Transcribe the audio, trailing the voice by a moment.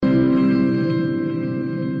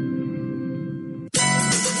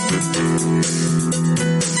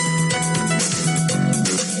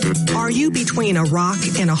Are you between a rock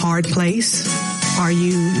and a hard place? Are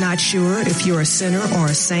you not sure if you're a sinner or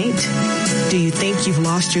a saint? Do you think you've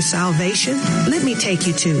lost your salvation? Let me take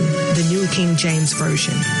you to the New King James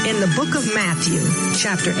Version. In the book of Matthew,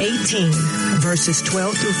 chapter 18, verses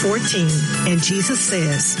 12 through 14, and Jesus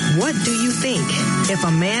says, "What do you think? If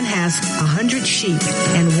a man has 100 sheep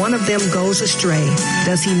and one of them goes astray,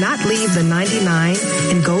 does he not leave the 99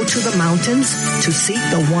 and go to the mountains to seek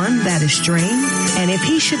the one that is straying? And if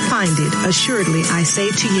he should find it, assuredly I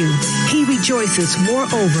say to you, he rejoices more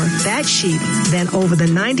over that sheep than over the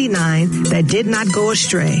 99 that did not go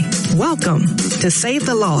astray." Welcome to Save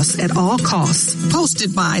the Lost at All Costs,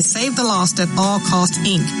 hosted by Save the Lost at All Costs,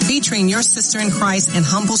 Inc., featuring your sister in Christ and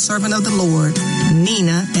humble servant of the Lord,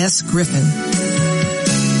 Nina S. Griffin.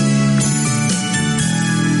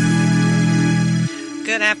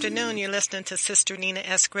 Good afternoon. You're listening to Sister Nina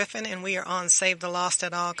S. Griffin, and we are on Save the Lost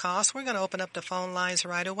at All Costs. We're going to open up the phone lines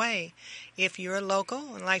right away. If you're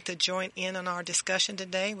local and like to join in on our discussion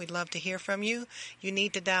today, we'd love to hear from you. You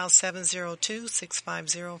need to dial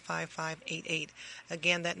 702-650-5588.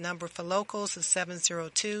 Again, that number for locals is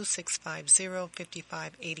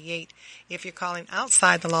 702-650-5588. If you're calling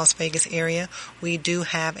outside the Las Vegas area, we do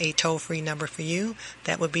have a toll-free number for you.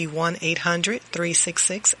 That would be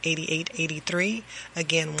 1-800-366-8883.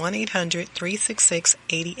 Again,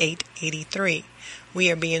 1-800-366-8883. We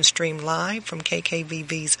are being streamed live from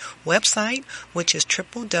KKVV's website, which is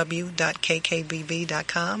www.kkvv.com.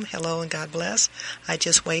 Hello and God bless. I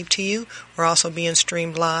just waved to you. We're also being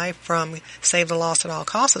streamed live from Save the Lost at All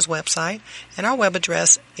Costs' website, and our web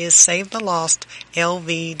address is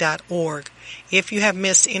savethelostlv.org. If you have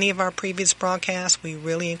missed any of our previous broadcasts, we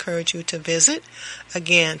really encourage you to visit.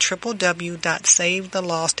 Again,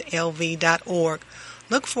 www.savethelostlv.org.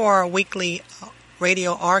 Look for our weekly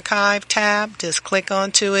radio archive tab. Just click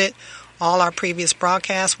onto it. All our previous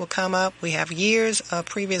broadcasts will come up. We have years of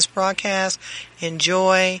previous broadcasts.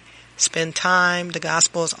 Enjoy. Spend time. The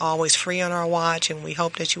gospel is always free on our watch, and we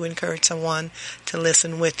hope that you encourage someone to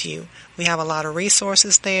listen with you. We have a lot of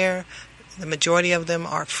resources there. The majority of them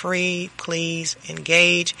are free. Please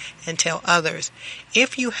engage and tell others.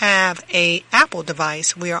 If you have an Apple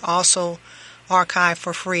device, we are also archived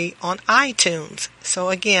for free on iTunes. So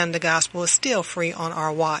again, the gospel is still free on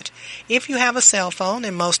our watch. If you have a cell phone,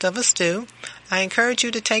 and most of us do, I encourage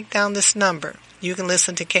you to take down this number. You can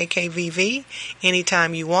listen to KKVV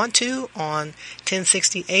anytime you want to on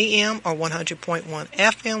 1060 AM or 100.1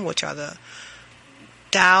 FM, which are the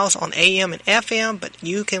dials on AM and FM, but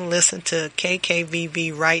you can listen to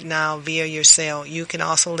KKVV right now via your cell. You can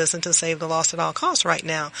also listen to Save the Lost at All Costs right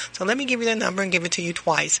now. So let me give you the number and give it to you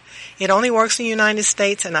twice. It only works in the United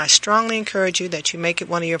States, and I strongly encourage you that you make it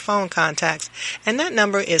one of your phone contacts. And that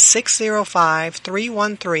number is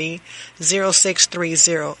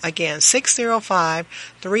 605-313-0630. Again,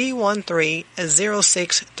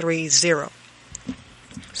 605-313-0630.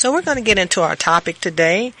 So we're going to get into our topic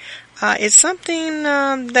today. It's something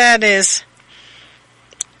that is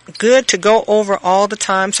good to go over all the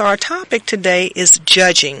time. So our topic today is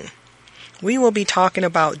judging. We will be talking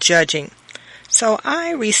about judging. So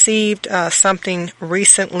I received something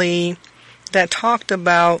recently that talked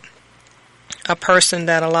about a person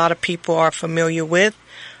that a lot of people are familiar with.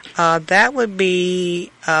 That would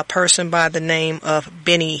be a person by the name of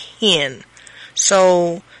Benny Hinn.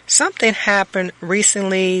 So something happened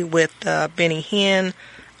recently with Benny Hinn.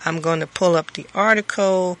 I'm going to pull up the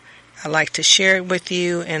article. I'd like to share it with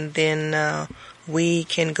you, and then we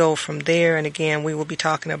can go from there. And again, we will be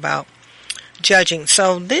talking about judging.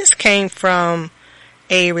 So this came from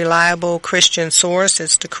a reliable Christian source.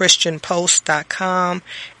 It's thechristianpost.com.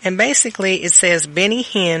 And basically it says, Benny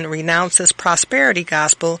Hinn renounces prosperity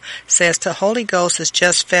gospel, says the Holy Ghost is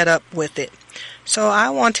just fed up with it. So I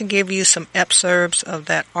want to give you some excerpts of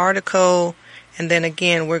that article. And then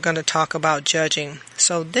again, we're going to talk about judging.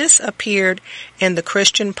 So this appeared in the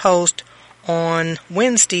Christian Post on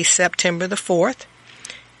Wednesday, September the 4th.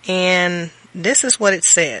 And this is what it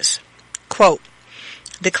says. Quote,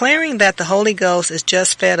 declaring that the Holy Ghost is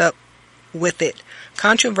just fed up with it.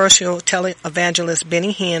 Controversial televangelist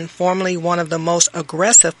Benny Hinn, formerly one of the most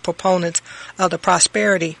aggressive proponents of the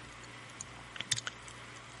prosperity.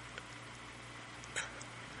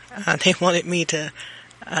 They wanted me to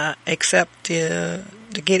accept to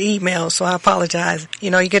get emails, so I apologize.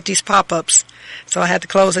 You know, you get these pop-ups, so I had to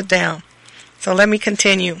close it down. So let me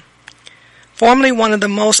continue. Formerly one of the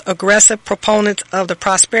most aggressive proponents of the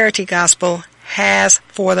prosperity gospel, has,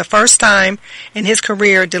 for the first time in his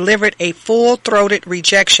career, delivered a full-throated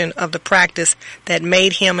rejection of the practice that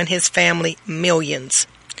made him and his family millions.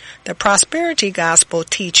 The prosperity gospel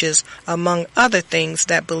teaches, among other things,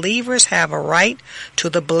 that believers have a right to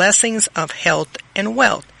the blessings of health and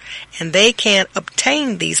wealth, and they can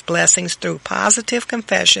obtain these blessings through positive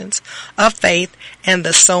confessions of faith and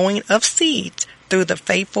the sowing of seeds through the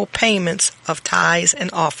faithful payments of tithes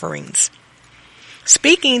and offerings.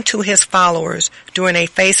 Speaking to his followers during a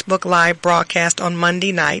Facebook Live broadcast on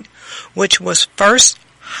Monday night, which was first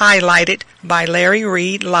highlighted by Larry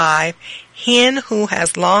Reed Live, Hinn, who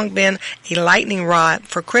has long been a lightning rod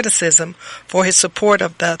for criticism for his support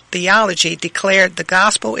of the theology, declared the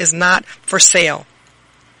gospel is not for sale.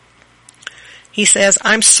 He says,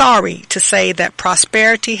 "I'm sorry to say that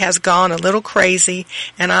prosperity has gone a little crazy,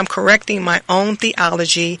 and I'm correcting my own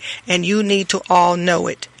theology, and you need to all know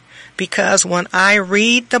it. Because when I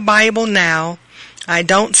read the Bible now, I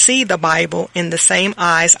don't see the Bible in the same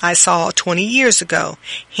eyes I saw 20 years ago,"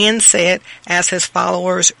 Hinn said as his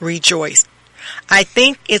followers rejoiced. "I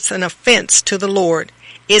think it's an offense to the Lord.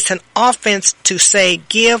 It's an offense to say,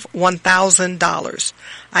 give $1,000.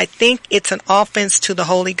 I think it's an offense to the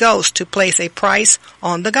Holy Ghost to place a price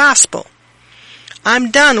on the gospel. I'm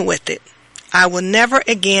done with it. I will never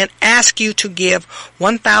again ask you to give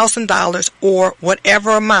 $1,000 or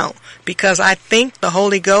whatever amount, because I think the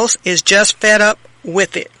Holy Ghost is just fed up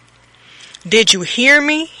with it." "Did you hear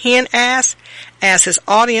me?" Hinn asked, as his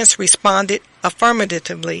audience responded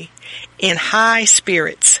affirmatively in high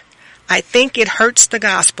spirits. "I think it hurts the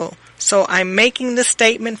gospel, so I'm making this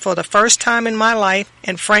statement for the first time in my life,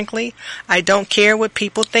 and frankly, I don't care what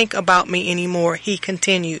people think about me anymore," he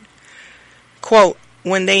continued. Quote,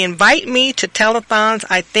 "When they invite me to telethons,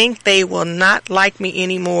 I think they will not like me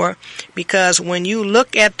anymore, because when you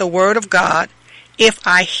look at the Word of God, if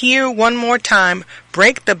I hear one more time,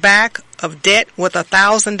 break the back of debt with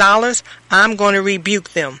 $1,000, I'm going to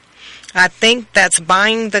rebuke them. I think that's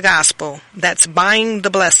buying the gospel. That's buying the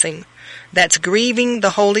blessing. That's grieving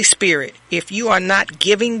the Holy Spirit. If you are not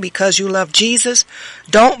giving because you love Jesus,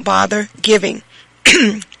 don't bother giving."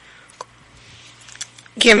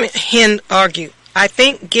 Hinn argued, "I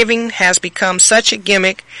think giving has become such a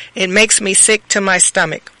gimmick, it makes me sick to my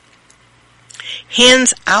stomach."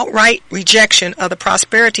 Hinn's outright rejection of the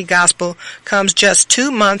prosperity gospel comes just 2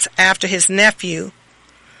 months after his nephew,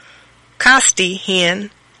 Costi Hinn,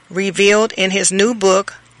 revealed in his new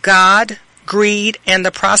book, God, Greed, and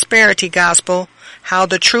the Prosperity Gospel, how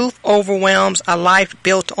the truth overwhelms a life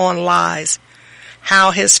built on lies,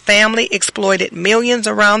 how his family exploited millions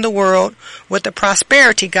around the world with the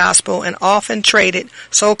prosperity gospel and often traded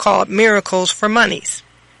so-called miracles for monies.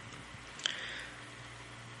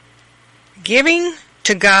 Giving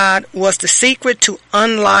to God was the secret to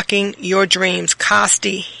unlocking your dreams,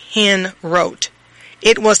 Costi Hinn wrote.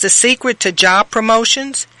 It was the secret to job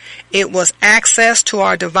promotions. It was access to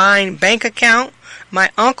our divine bank account. My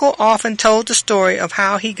uncle often told the story of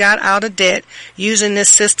how he got out of debt using this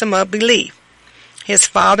system of belief. His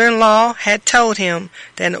father-in-law had told him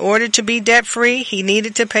that in order to be debt-free, he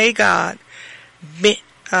needed to pay God.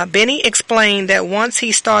 Benny explained that once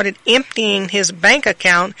he started emptying his bank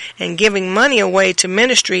account and giving money away to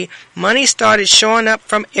ministry, money started showing up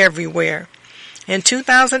from everywhere. In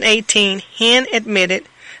 2018, Hinn admitted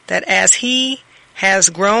that as he has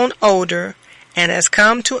grown older and has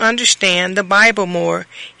come to understand the Bible more,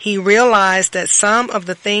 he realized that some of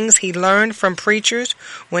the things he learned from preachers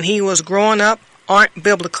when he was growing up aren't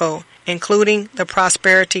biblical, including the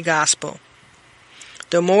prosperity gospel.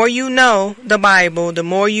 The more you know the Bible, the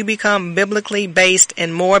more you become biblically based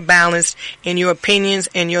and more balanced in your opinions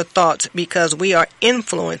and your thoughts, because we are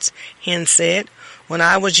influenced, Hinn said. When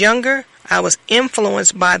I was younger, I was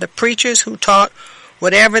influenced by the preachers who taught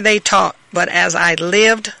whatever they taught, but as I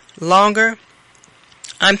lived longer,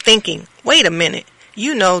 I'm thinking, wait a minute,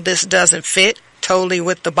 you know this doesn't fit totally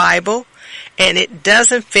with the Bible, and it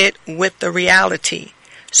doesn't fit with the reality.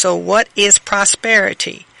 So what is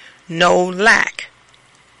prosperity? No lack.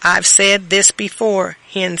 I've said this before,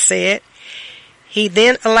 Hinn said. He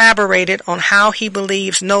then elaborated on how he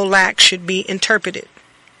believes no lack should be interpreted.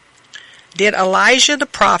 Did Elijah the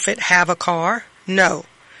prophet have a car? No.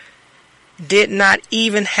 Did not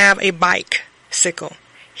even have a bicycle.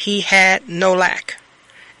 He had no lack.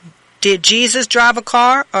 Did Jesus drive a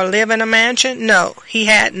car or live in a mansion? No, he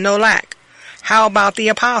had no lack. How about the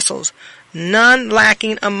apostles? None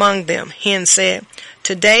lacking among them, Hinn said.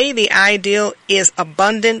 Today the ideal is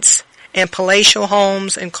abundance and palatial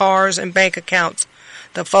homes and cars and bank accounts.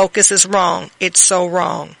 The focus is wrong. It's so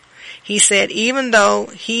wrong. He said even though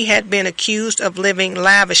he had been accused of living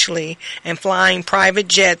lavishly and flying private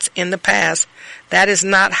jets in the past, that is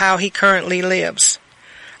not how he currently lives.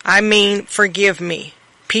 I mean, forgive me.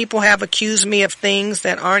 People have accused me of things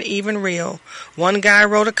that aren't even real. One guy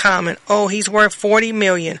wrote a comment, "Oh, he's worth 40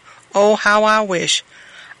 million. Oh, how I wish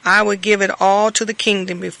I would give it all to the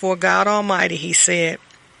kingdom before God Almighty," he said.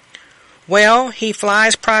 "Well, he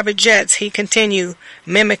flies private jets," he continued,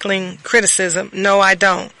 mimicking criticism. "No, I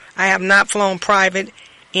don't. I have not flown private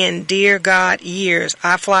in, dear God, years.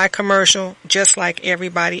 I fly commercial just like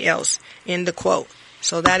everybody else." End of quote.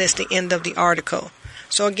 So that is the end of the article.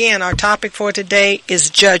 So again, our topic for today is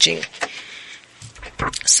judging.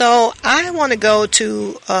 So I want to go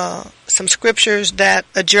to some scriptures that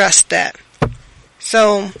address that.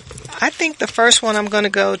 So I think the first one I'm going to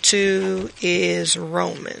go to is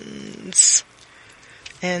Romans.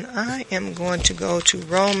 And I am going to go to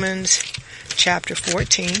Romans chapter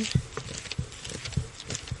 14.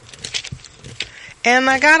 And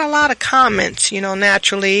I got a lot of comments,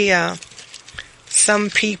 naturally. Some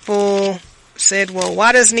people said, well,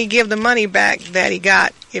 why doesn't he give the money back that he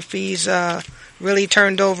got if he's really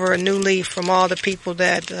turned over a new leaf from all the people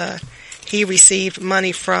that he received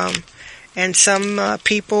money from? And some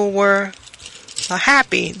people were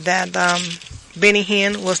happy that Benny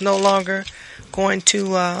Hinn was no longer going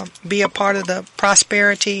to be a part of the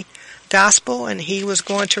prosperity gospel, and he was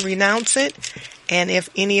going to renounce it. And if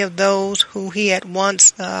any of those who he had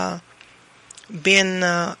once been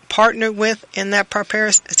partnered with in that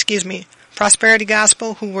prosperity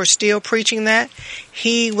gospel, who were still preaching that,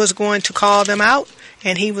 he was going to call them out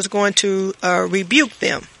and he was going to rebuke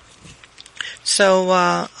them. So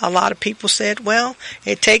a lot of people said, well,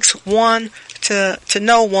 it takes one to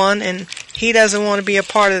know one, and he doesn't want to be a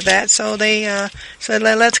part of that. So they said,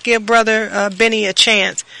 let's give Brother Benny a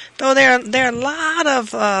chance. Though there are a lot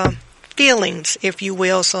of feelings, if you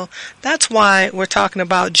will. So that's why we're talking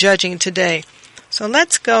about judging today. So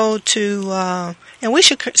let's go to, and we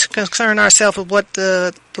should concern ourselves with what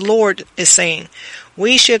the Lord is saying.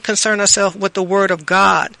 We should concern ourselves with the Word of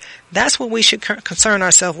God. That's what we should concern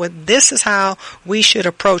ourselves with. This is how we should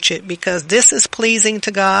approach it, because this is pleasing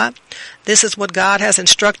to God. This is what God has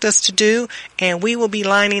instructed us to do, and we will be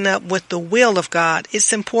lining up with the will of God.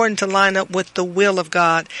 It's important to line up with the will of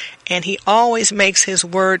God, and He always makes His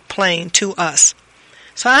Word plain to us.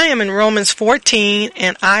 So I am in Romans 14,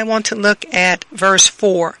 and I want to look at verse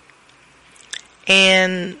 4.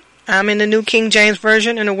 And I'm in the New King James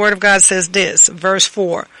Version, and the Word of God says this, verse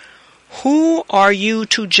 4. Who are you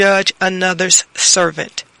to judge another's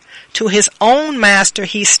servant? To his own master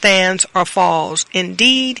he stands or falls.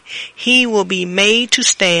 Indeed, he will be made to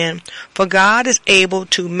stand, for God is able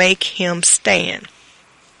to make him stand.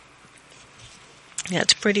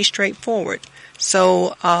 That's pretty straightforward.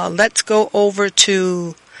 So let's go over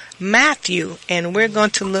to Matthew, and we're going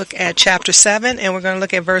to look at chapter 7, and we're going to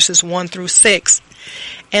look at verses 1 through 6.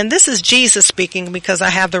 And this is Jesus speaking, because I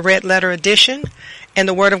have the red letter edition, and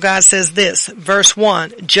the Word of God says this, verse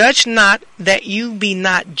 1, Judge not that you be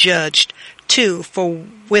not judged. 2, for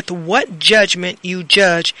with what judgment you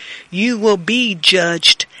judge, you will be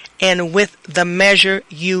judged, and with the measure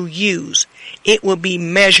you use, it will be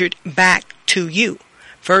measured back to you.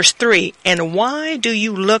 Verse 3, and why do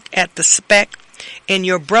you look at the speck in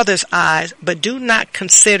your brother's eyes, but do not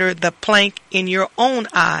consider the plank in your own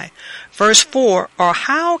eye? Verse 4, or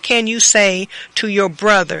how can you say to your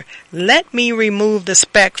brother, let me remove the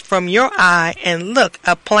speck from your eye, and look,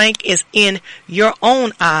 a plank is in your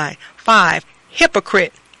own eye? 5,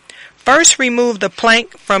 hypocrite. First remove the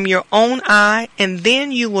plank from your own eye, and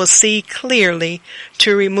then you will see clearly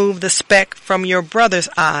to remove the speck from your brother's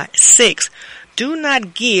eye. 6, do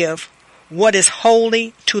not give what is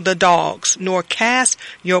holy to the dogs, nor cast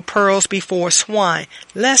your pearls before swine,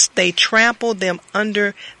 lest they trample them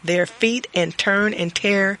under their feet and turn and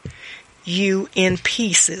tear you in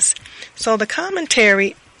pieces. So the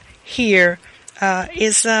commentary here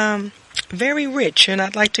is very rich, and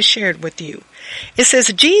I'd like to share it with you. It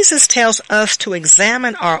says, Jesus tells us to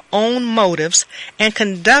examine our own motives and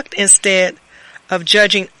conduct instead of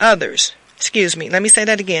judging others. Let me say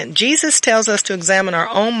that again. Jesus tells us to examine our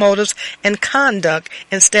own motives and conduct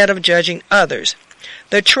instead of judging others.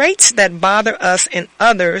 The traits that bother us in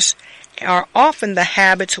others are often the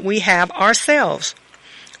habits we have ourselves.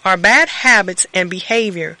 Our bad habits and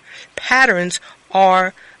behavior patterns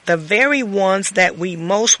are the very ones that we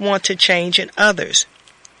most want to change in others.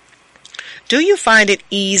 Do you find it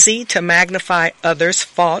easy to magnify others'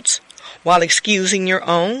 faults while excusing your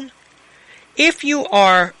own? If you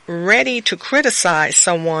are ready to criticize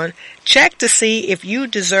someone, check to see if you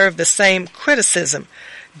deserve the same criticism.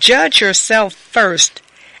 Judge yourself first,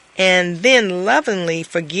 and then lovingly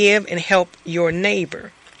forgive and help your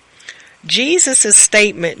neighbor. Jesus'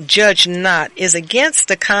 statement, "Judge not," is against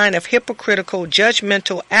the kind of hypocritical,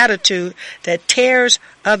 judgmental attitude that tears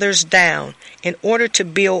others down in order to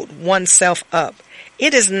build oneself up.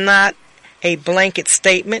 It is not a blanket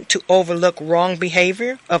statement to overlook wrong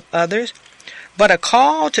behavior of others, but a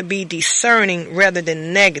call to be discerning rather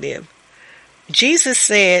than negative. Jesus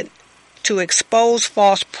said to expose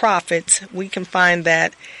false prophets. We can find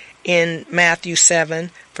that in Matthew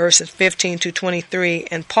 7, verses 15 to 23.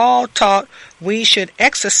 And Paul taught we should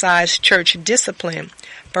exercise church discipline.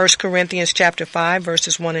 1 Corinthians chapter 5,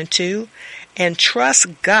 verses 1 and 2. And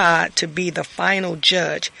trust God to be the final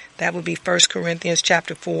judge. That would be 1 Corinthians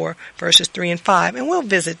chapter 4, verses 3 and 5. And we'll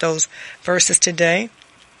visit those verses today.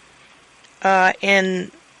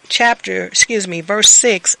 In verse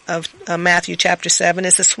 6 of Matthew chapter 7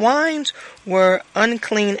 is the swines were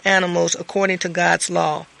unclean animals according to God's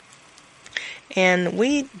law. And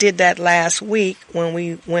we did that last week when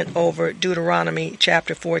we went over Deuteronomy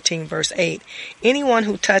chapter 14 verse 8. Anyone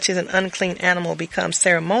who touches an unclean animal becomes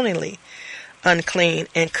ceremonially unclean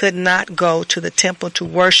and could not go to the temple to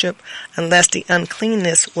worship unless the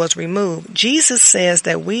uncleanness was removed. Jesus says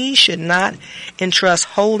that we should not entrust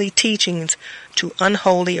holy teachings to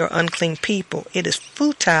unholy or unclean people. It is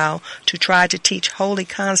futile to try to teach holy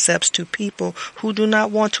concepts to people who do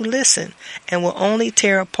not want to listen and will only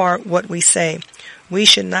tear apart what we say. We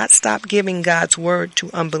should not stop giving God's word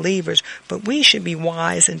to unbelievers, but we should be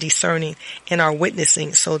wise and discerning in our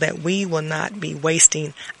witnessing so that we will not be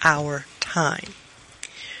wasting our time.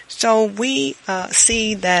 So we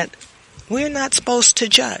see that we're not supposed to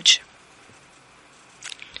judge.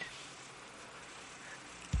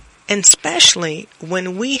 And especially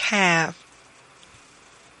when we have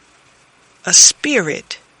a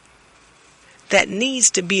spirit that needs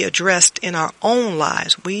to be addressed in our own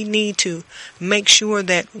lives. We need to make sure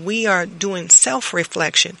that we are doing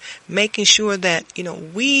self-reflection, making sure that,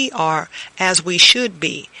 we are as we should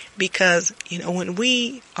be. Because, when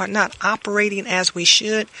we are not operating as we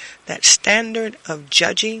should, that standard of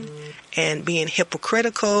judging and being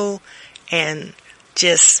hypocritical and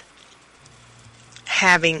just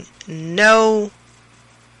having no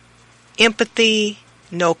empathy,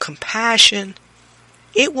 no compassion,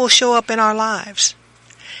 it will show up in our lives.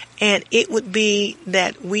 And it would be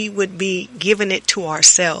that we would be giving it to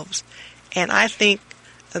ourselves. And I think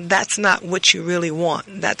that's not what you really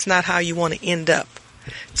want. That's not how you want to end up.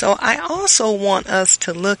 So I also want us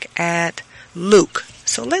to look at Luke.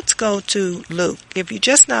 So let's go to Luke. If you're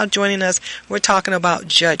just now joining us, we're talking about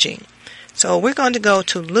judging. So we're going to go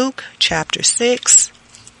to Luke chapter 6.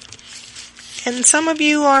 And some of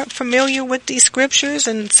you are familiar with these scriptures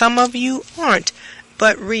and some of you aren't.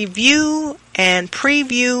 But review and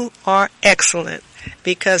preview are excellent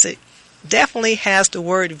because it definitely has the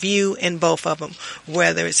word view in both of them.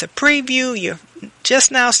 Whether it's a preview, you're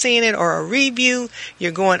just now seeing it, or a review,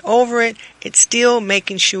 you're going over it, it's still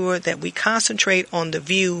making sure that we concentrate on the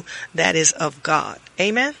view that is of God.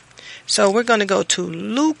 Amen? So we're going to go to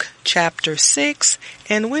Luke chapter 6,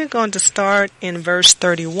 and we're going to start in verse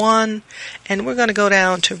 31, and we're going to go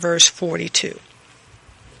down to verse 42.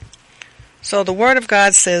 So the Word of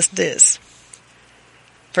God says this,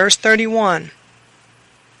 verse 31,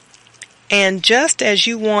 "And just as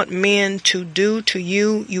you want men to do to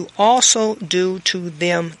you, you also do to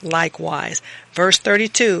them likewise." Verse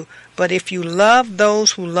 32, "But if you love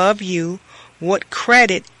those who love you, what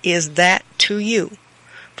credit is that to you?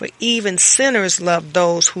 For even sinners love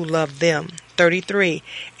those who love them." 33,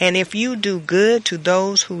 "And if you do good to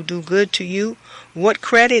those who do good to you, what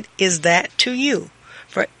credit is that to you?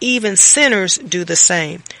 For even sinners do the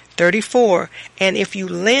same." 34, "And if you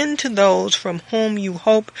lend to those from whom you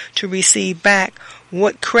hope to receive back,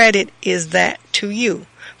 what credit is that to you?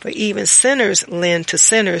 For even sinners lend to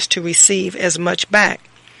sinners to receive as much back."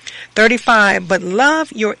 35, "But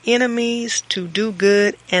love your enemies, to do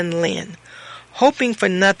good and lend, hoping for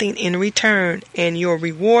nothing in return, and your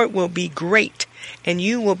reward will be great, and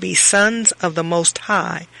you will be sons of the Most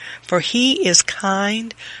High, for He is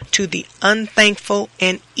kind to the unthankful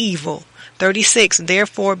and evil." 36,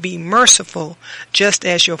 "Therefore be merciful, just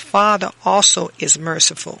as your Father also is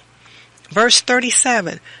merciful." Verse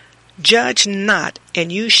 37, "Judge not,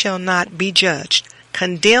 and you shall not be judged.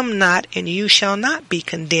 Condemn not, and you shall not be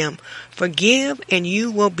condemned. Forgive, and you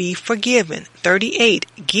will be forgiven." 38,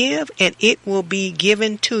 "Give, and it will be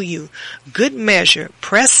given to you. Good measure,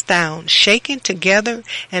 pressed down, shaken together,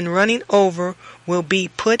 and running over, will be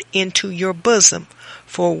put into your bosom.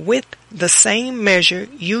 For with the same measure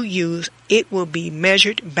you use, it will be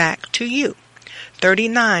measured back to you."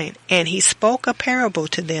 39, "And he spoke a parable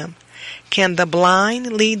to them. Can the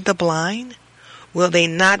blind lead the blind? Will they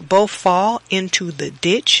not both fall into the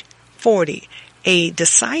ditch? 40. A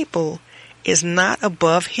disciple is not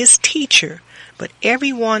above his teacher, but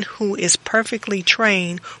everyone who is perfectly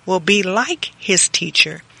trained will be like his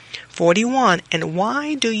teacher. 41. And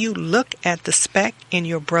why do you look at the speck in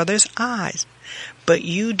your brother's eyes, but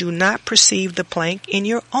you do not perceive the plank in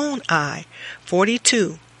your own eye?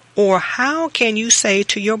 42. Or how can you say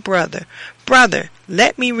to your brother, Brother,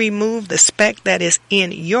 let me remove the speck that is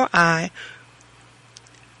in your eye,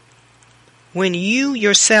 when you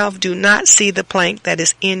yourself do not see the plank that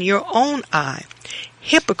is in your own eye?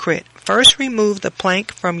 Hypocrite, first remove the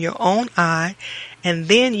plank from your own eye, and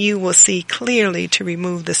then you will see clearly to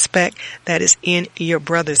remove the speck that is in your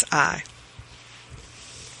brother's eye.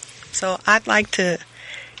 So I'd like to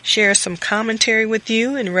share some commentary with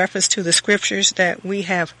you in reference to the scriptures that we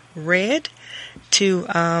have read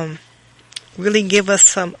to really give us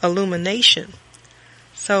some illumination.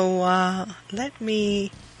 So let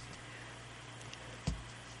me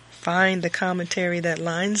find the commentary that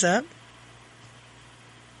lines up.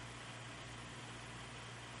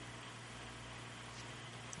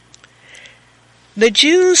 The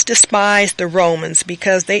Jews despised the Romans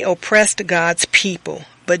because they oppressed God's people,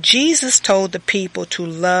 but Jesus told the people to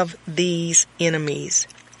love these enemies.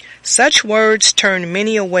 Such words turned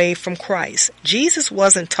many away from Christ. Jesus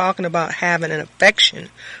wasn't talking about having an affection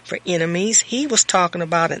for enemies. He was talking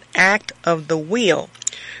about an act of the will.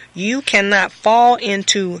 You cannot fall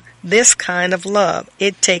into this kind of love.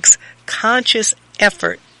 It takes conscious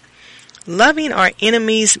effort. Loving our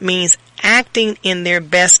enemies means acting in their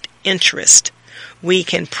best interest. We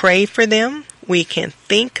can pray for them. We can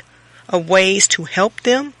think of ways to help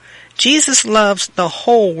them. Jesus loves the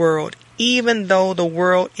whole world, even though the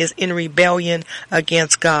world is in rebellion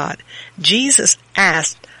against God. Jesus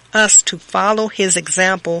asked us to follow his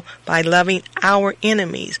example by loving our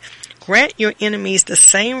enemies. Grant your enemies the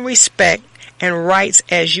same respect and rights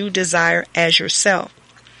as you desire as yourself.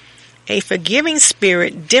 A forgiving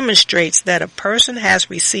spirit demonstrates that a person has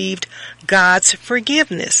received God's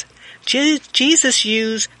forgiveness. Jesus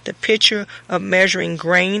used the picture of measuring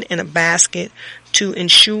grain in a basket to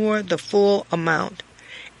ensure the full amount.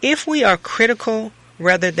 If we are critical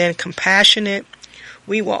rather than compassionate,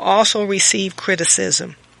 we will also receive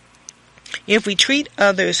criticism. If we treat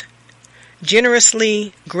others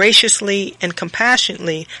generously, graciously, and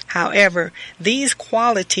compassionately, however, these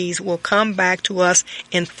qualities will come back to us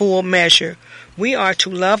in full measure. We are to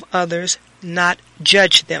love others, not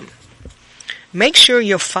judge them. Make sure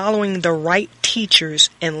you're following the right teachers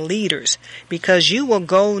and leaders, because you will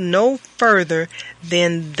go no further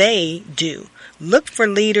than they do. Look for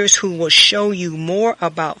leaders who will show you more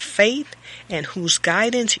about faith and whose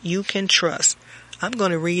guidance you can trust. I'm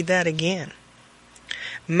going to read that again.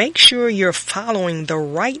 Make sure you're following the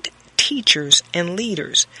right teachers and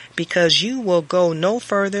leaders, because you will go no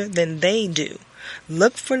further than they do.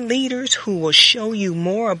 Look for leaders who will show you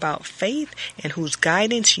more about faith and whose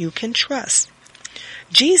guidance you can trust.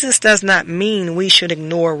 Jesus does not mean we should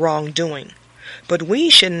ignore wrongdoing, but we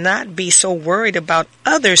should not be so worried about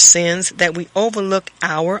other sins that we overlook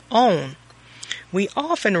our own. We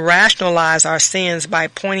often rationalize our sins by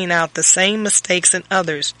pointing out the same mistakes in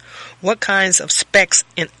others. What kinds of specks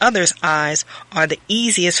in others' eyes are the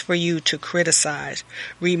easiest for you to criticize?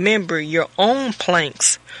 Remember your own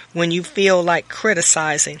planks when you feel like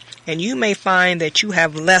criticizing, and you may find that you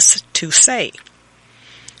have less to say.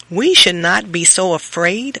 We should not be so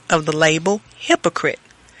afraid of the label hypocrite.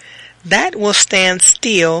 That will stand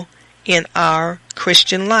still in our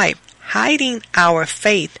Christian life, hiding our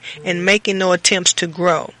faith and making no attempts to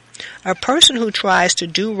grow. A person who tries to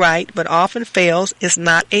do right but often fails is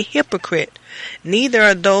not a hypocrite. Neither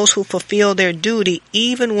are those who fulfill their duty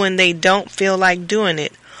even when they don't feel like doing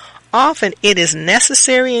it. Often it is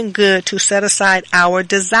necessary and good to set aside our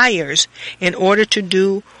desires in order to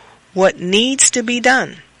do what needs to be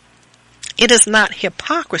done. It is not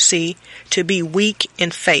hypocrisy to be weak in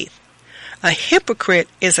faith. A hypocrite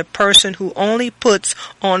is a person who only puts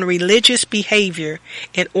on religious behavior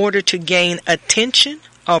in order to gain attention,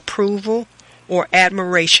 approval, or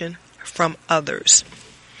admiration from others.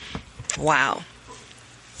 Wow.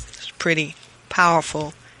 It's pretty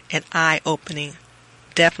powerful and eye-opening.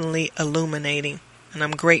 Definitely illuminating. And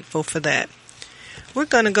I'm grateful for that. We're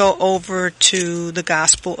going to go over to the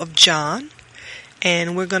Gospel of John.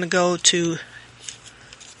 And we're going to go to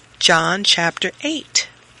John chapter 8.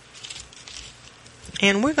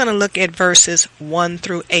 And we're going to look at verses 1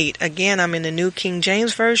 through 8. Again, I'm in the New King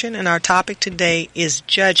James Version, and our topic today is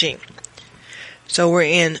judging. So we're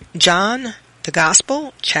in John, the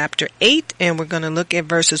Gospel, chapter 8, and we're going to look at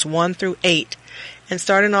verses 1 through 8. And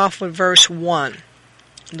starting off with verse 1,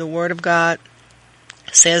 the Word of God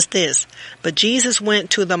says this, but Jesus went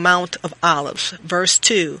to the Mount of Olives. Verse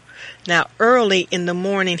 2, now early in the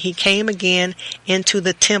morning he came again into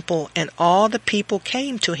the temple, and all the people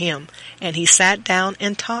came to him, and he sat down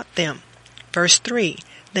and taught them. Verse 3,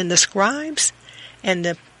 then the scribes and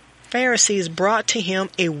the Pharisees brought to him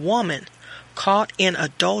a woman caught in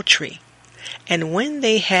adultery, and when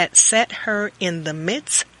they had set her in the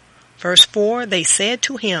midst, verse 4, they said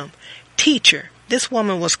to him, Teacher, this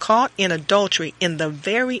woman was caught in adultery in the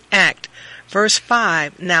very act. Verse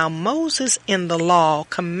 5, now Moses in the law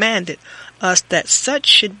commanded us that such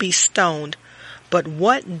should be stoned, but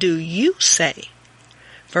what do you say?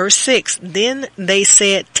 Verse 6, then they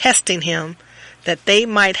said, testing him, that they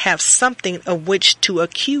might have something of which to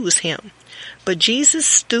accuse him. But Jesus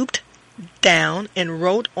stooped down and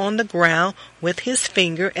wrote on the ground with his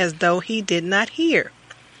finger as though he did not hear.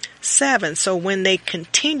 7, so when they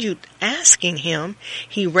continued asking him,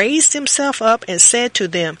 he raised himself up and said to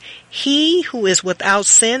them, he who is without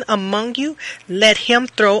sin among you, let him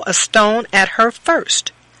throw a stone at her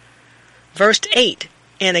first. Verse 8,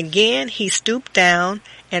 and again he stooped down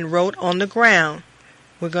and wrote on the ground.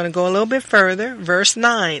 We're going to go a little bit further. Verse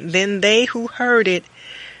 9, then they who heard it,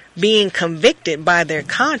 being convicted by their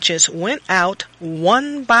conscience, went out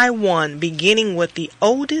one by one, beginning with the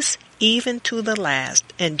oldest even to the last,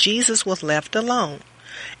 and Jesus was left alone,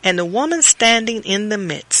 and the woman standing in the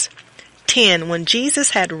midst. 10, when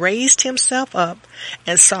Jesus had raised himself up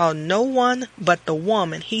and saw no one but the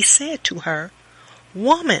woman, he said to her,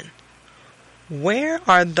 Woman, where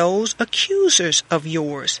are those accusers of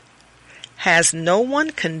yours? Has no one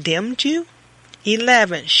condemned you?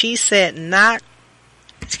 11, she said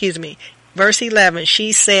verse 11,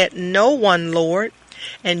 she said, No one, Lord.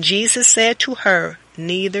 And Jesus said to her,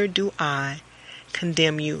 Neither do I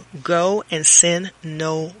condemn you. Go and sin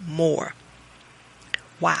no more.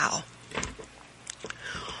 Wow.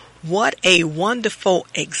 What a wonderful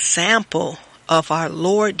example of our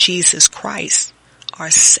Lord Jesus Christ, our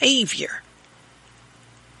Savior.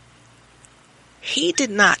 He did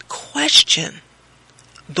not question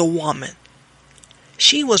the woman.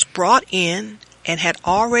 She was brought in and had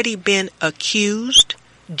already been accused,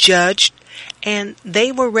 judged, and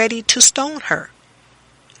they were ready to stone her.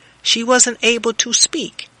 She wasn't able to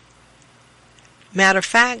speak. Matter of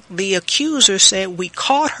fact, the accuser said, we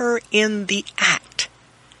caught her in the act.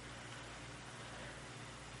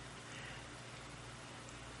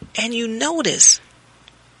 And you notice,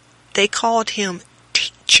 they called him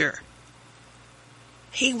teacher.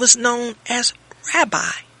 He was known as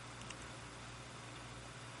rabbi.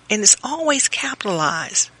 And it's always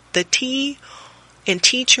capitalized. The T in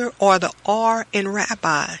teacher or the R in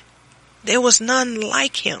rabbi. There was none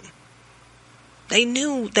like him. They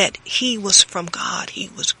knew that he was from God. He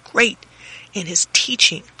was great in his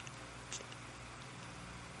teaching.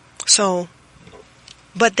 So,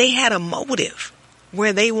 but they had a motive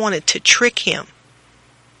where they wanted to trick him.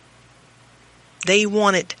 They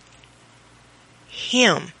wanted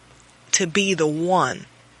him to be the one,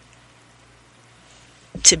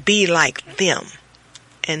 to be like them.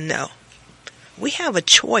 And no, we have a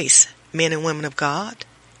choice, men and women of God.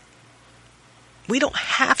 We don't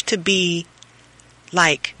have to be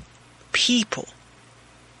like people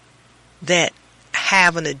that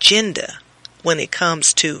have an agenda when it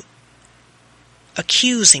comes to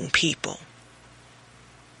accusing people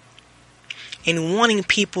and wanting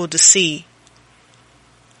people to see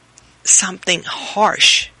something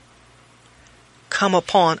harsh come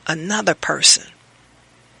upon another person.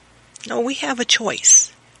 No, we have a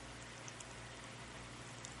choice.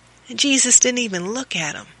 And Jesus didn't even look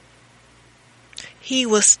at him. He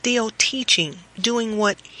was still teaching, doing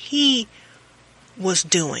what he was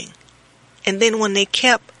doing. And then when they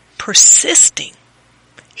kept persisting,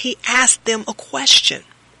 he asked them a question.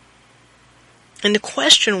 And the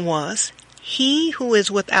question was, he who is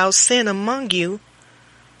without sin among you,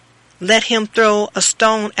 let him throw a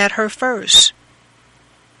stone at her first.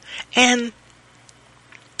 And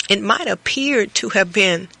it might appear to have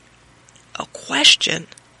been a question,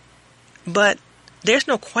 but there's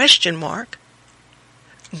no question mark.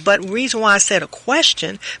 But the reason why I said a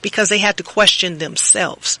question, because they had to question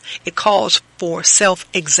themselves. It calls for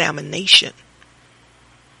self-examination.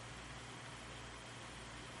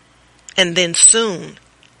 And then soon,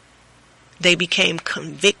 they became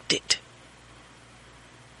convicted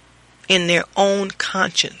in their own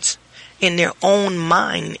conscience, in their own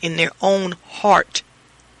mind, in their own heart.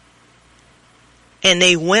 And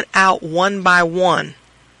they went out one by one,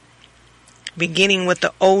 beginning with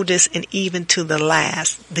the oldest and even to the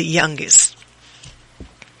last, the youngest.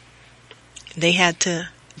 they had to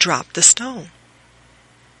drop the stone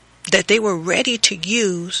that they were ready to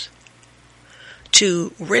use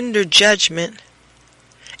to render judgment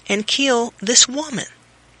and kill this woman.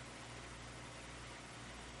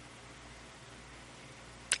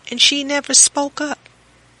 And she never spoke up.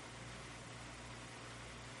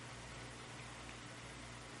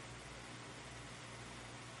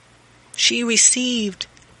 She received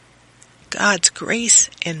God's grace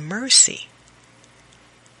and mercy.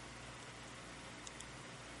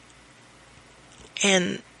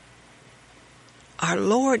 And our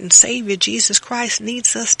Lord and Savior Jesus Christ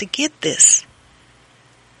needs us to get this.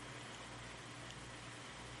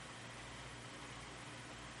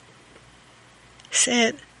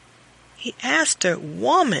 He asked her,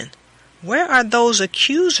 "Woman, where are those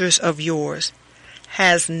accusers of yours?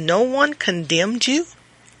 Has no one condemned you?"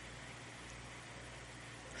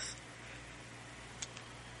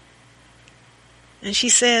 And she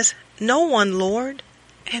says, "No one, Lord."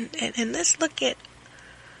 And let's look at,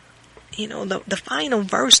 the final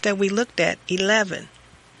verse that we looked at, 11.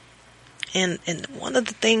 And one of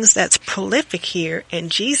the things that's prolific here, and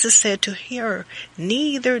Jesus said to her,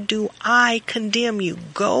 "Neither do I condemn you.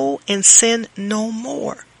 Go and sin no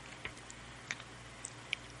more."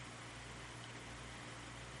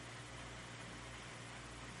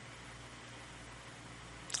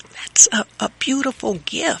 That's a beautiful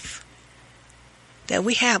gift that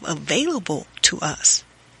we have available to us,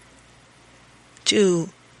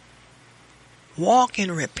 to walk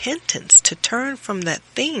in repentance, to turn from that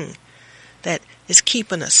thing that is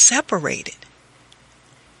keeping us separated.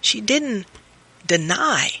 She didn't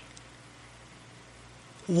deny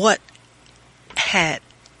what had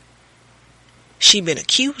she been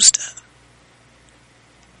accused of.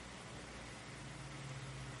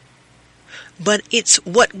 But it's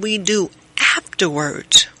what we do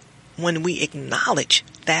afterwards, when we acknowledge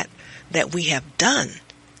that we have done,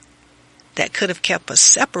 that could have kept us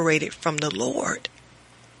separated from the Lord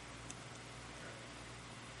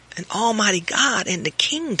and Almighty God and the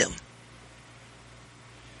kingdom.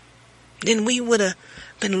 Then we would have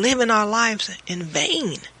been living our lives in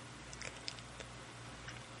vain.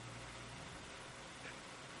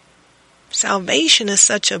 Salvation is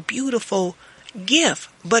such a beautiful gift,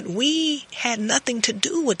 but we had nothing to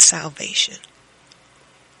do with salvation.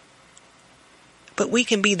 But we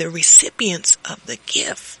can be the recipients of the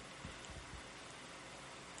gift.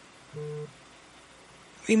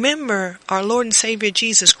 Remember, our Lord and Savior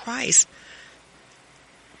Jesus Christ,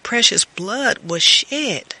 precious blood was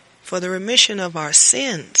shed for the remission of our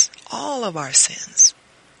sins, all of our sins,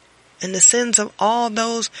 and the sins of all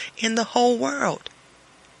those in the whole world.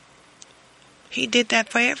 He did that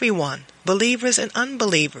for everyone, believers and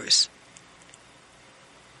unbelievers.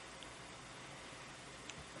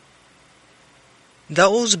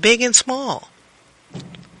 Those big and small.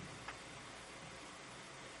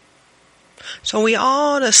 So we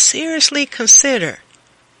ought to seriously consider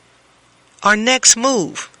our next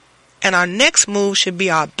move. And our next move should be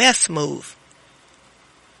our best move.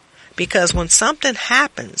 Because when something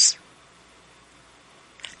happens,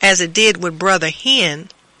 as it did with Brother Hen,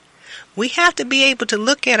 we have to be able to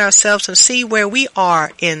look at ourselves and see where we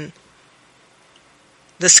are in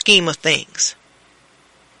the scheme of things.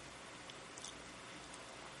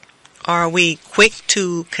 Are we quick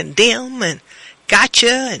to condemn and gotcha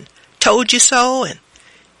and told you so, and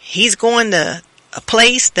he's going to a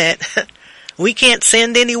place that we can't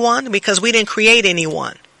send anyone because we didn't create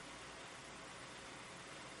anyone?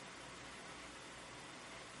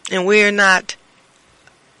 And we're not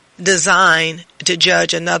designed to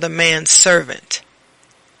judge another man's servant.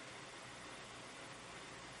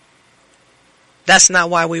 That's not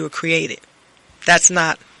why we were created. That's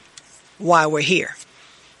not why we're here.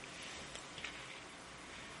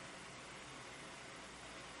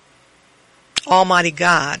 Almighty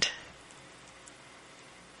God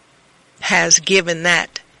has given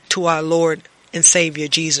that to our Lord and Savior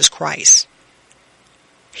Jesus Christ.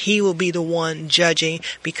 He will be the one judging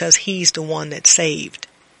because he's the one that saved.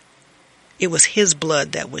 It was his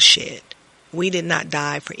blood that was shed. We did not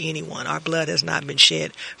die for anyone. Our blood has not been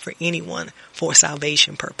shed for anyone for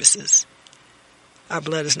salvation purposes. Our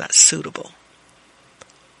blood is not suitable.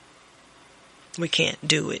 We can't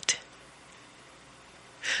do it.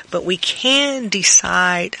 But we can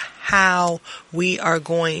decide how we are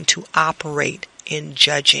going to operate in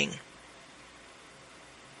judging.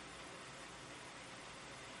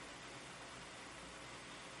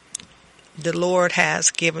 The Lord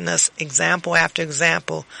has given us example after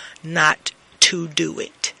example not to do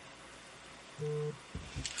it.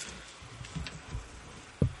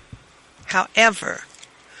 However,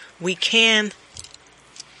 we can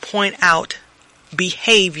point out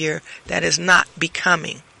behavior that is not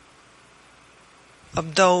becoming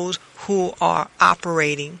of those who are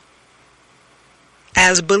operating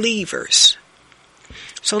as believers.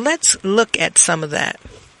 So let's look at some of that.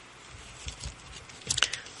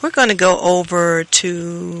 We're going to go over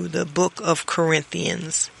to the book of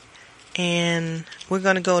Corinthians, and we're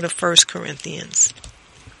going to go to 1 Corinthians.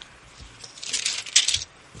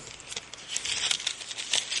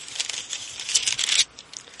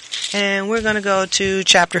 And we're going to go to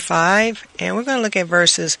chapter 5, and we're going to look at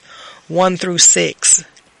verses 1 through 6.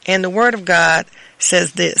 And the Word of God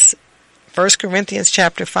says this, 1 Corinthians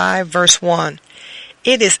chapter 5, verse 1.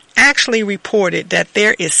 It is actually reported that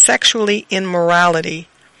there is sexually immorality.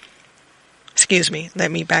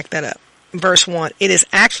 Let me back that up. Verse 1. It is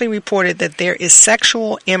actually reported that there is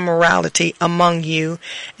sexual immorality among you,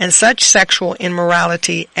 and such sexual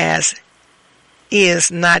immorality as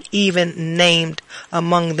is not even named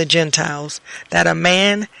among the Gentiles, that a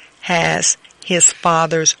man has his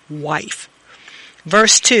father's wife.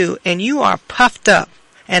 Verse 2. And you are puffed up,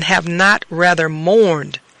 and have not rather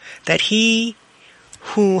mourned, that he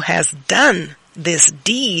who has done this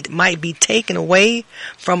deed might be taken away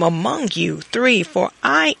from among you. 3. For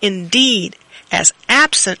I indeed, as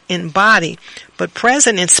absent in body, but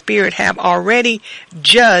present in spirit, have already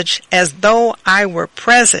judged as though I were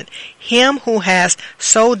present, him who has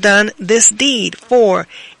so done this deed. For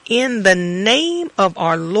in the name of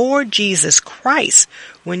our Lord Jesus Christ,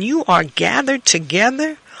 when you are gathered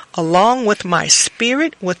together, along with my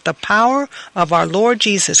spirit, with the power of our Lord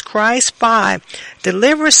Jesus Christ. 5.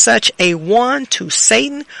 Deliver such a one to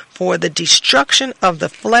Satan for the destruction of the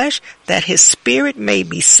flesh, that his spirit may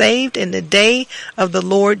be saved in the day of the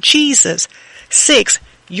Lord Jesus. 6.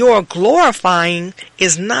 Your glorifying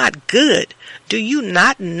is not good. Do you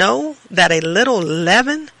not know that a little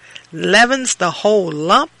leaven leavens the whole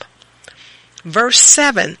lump? Verse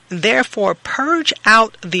 7. Therefore purge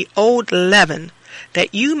out the old leaven,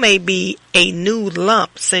 that you may be a new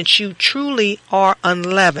lump, since you truly are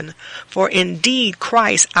unleavened. For indeed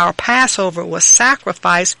Christ our Passover was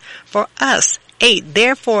sacrificed for us. 8.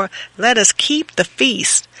 Therefore let us keep the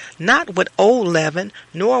feast, not with old leaven,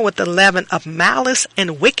 nor with the leaven of malice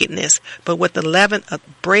and wickedness, but with the leaven of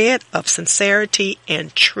bread of sincerity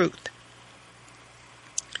and truth.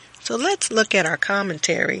 So let's look at our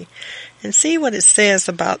commentary and see what it says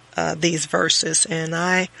about these verses. And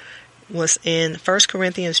I was in 1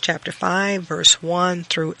 Corinthians chapter 5, verse 1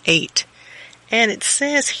 through 8. And it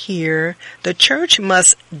says here, the church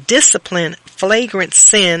must discipline flagrant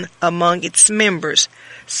sin among its members.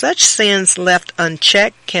 Such sins left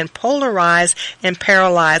unchecked can polarize and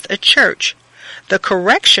paralyze a church. The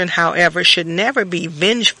correction, however, should never be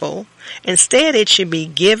vengeful. Instead, it should be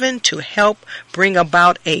given to help bring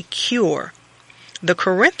about a cure. The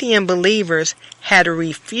Corinthian believers had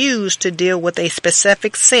refused to deal with a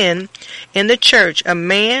specific sin in the church. A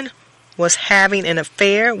man was having an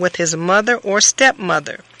affair with his mother or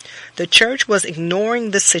stepmother. The church was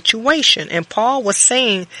ignoring the situation, and Paul was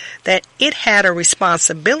saying that it had a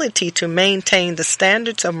responsibility to maintain the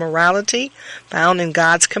standards of morality found in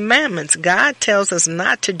God's commandments. God tells us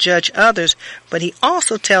not to judge others, but he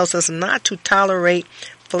also tells us not to tolerate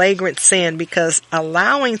flagrant sin, because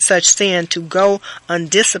allowing such sin to go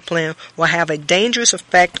undisciplined will have a dangerous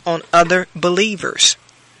effect on other believers.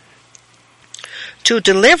 To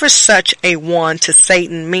deliver such a one to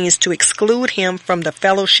Satan means to exclude him from the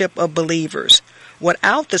fellowship of believers.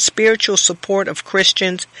 Without the spiritual support of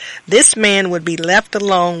Christians, this man would be left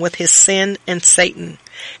alone with his sin and Satan,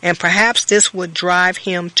 and perhaps this would drive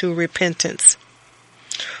him to repentance.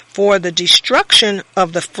 For the destruction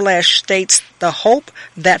of the flesh states the hope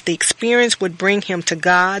that the experience would bring him to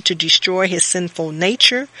God to destroy his sinful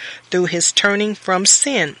nature through his turning from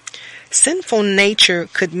sin. Sinful nature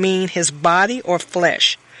could mean his body or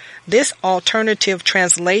flesh. This alternative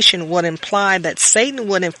translation would imply that Satan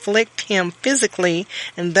would inflict him physically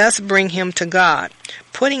and thus bring him to God.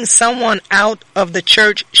 Putting someone out of the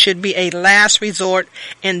church should be a last resort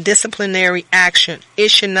in disciplinary action.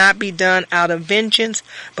 It should not be done out of vengeance,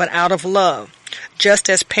 but out of love. Just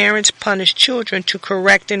as parents punish children to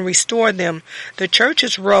correct and restore them, the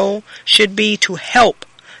church's role should be to help,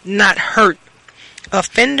 not hurt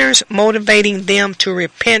offenders, motivating them to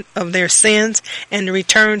repent of their sins and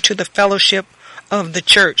return to the fellowship of the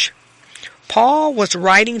church. Paul was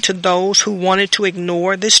writing to those who wanted to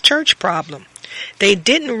ignore this church problem. They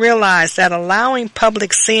didn't realize that allowing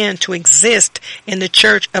public sin to exist in the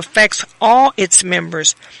church affects all its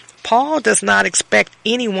members. Paul does not expect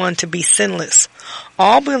anyone to be sinless.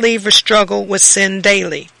 All believers struggle with sin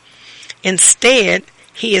daily. Instead,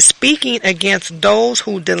 He is speaking against those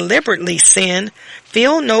who deliberately sin,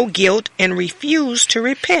 feel no guilt, and refuse to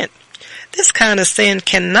repent. This kind of sin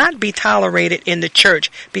cannot be tolerated in the church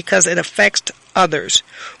because it affects others.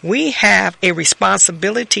 We have a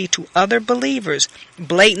responsibility to other believers.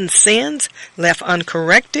 Blatant sins, left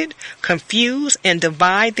uncorrected, confuse and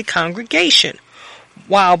divide the congregation.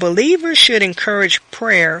 While believers should encourage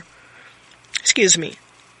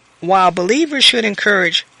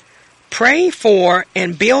pray for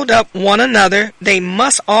and build up one another, they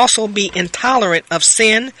must also be intolerant of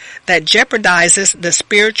sin that jeopardizes the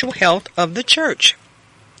spiritual health of the church.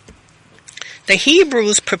 The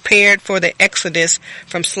Hebrews prepared for the exodus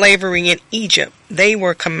from slavery in Egypt. They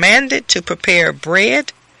were commanded to prepare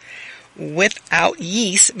bread without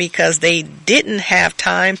yeast because they didn't have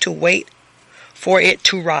time to wait for it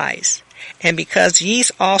to rise. And because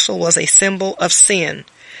yeast also was a symbol of sin,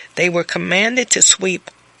 they were commanded to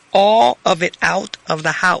sweep all of it out of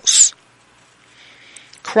the house.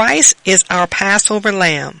 Christ is our Passover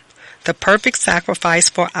lamb, the perfect sacrifice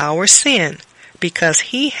for our sin, because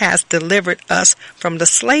he has delivered us from the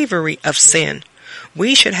slavery of sin.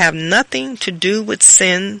 We should have nothing to do with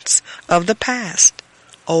sins of the past.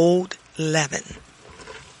 Old leaven.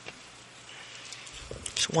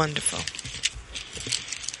 It's wonderful.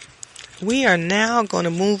 We are now going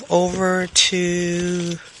to move over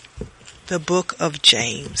to the book of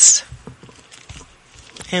James.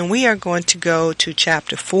 And we are going to go to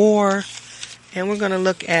chapter 4, and we're going to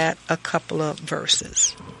look at a couple of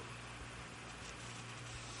verses.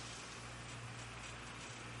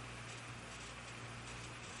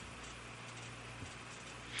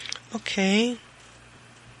 Okay.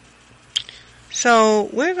 So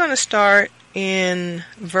we're going to start in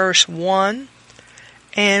verse 1,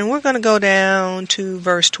 and we're going to go down to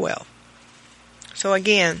verse 12. So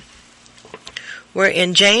again, we're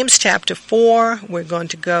in James chapter 4. We're going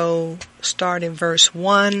to start in verse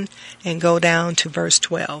 1 and go down to verse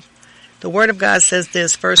 12. The Word of God says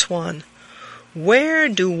this, verse 1. Where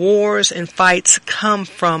do wars and fights come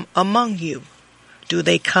from among you? Do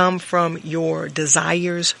they come from your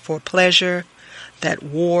desires for pleasure that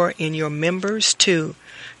war in your members? 2.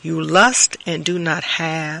 You lust and do not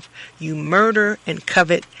have. You murder and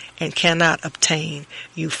covet and cannot obtain.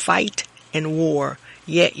 You fight and war,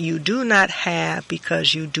 yet you do not have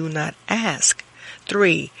because you do not ask.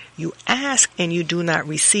 3. You ask and you do not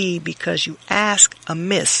receive because you ask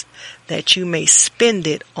amiss, that you may spend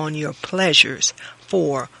it on your pleasures.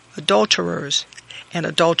 4. Adulterers and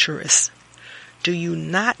adulteresses. Do you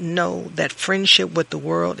not know that friendship with the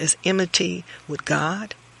world is enmity with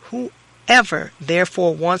God? Whoever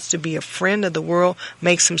therefore wants to be a friend of the world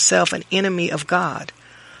makes himself an enemy of God.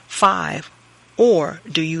 5. Or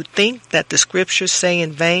do you think that the scriptures say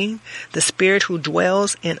in vain, the Spirit who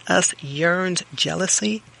dwells in us yearns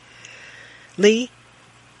jealously?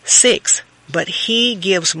 6. But he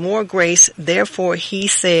gives more grace, therefore he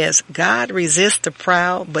says, God resists the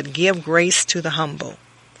proud, but give grace to the humble.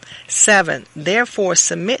 7. Therefore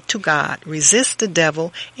submit to God, resist the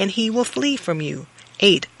devil, and he will flee from you.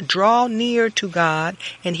 8. Draw near to God,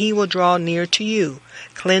 and he will draw near to you.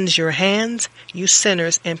 Cleanse your hands, you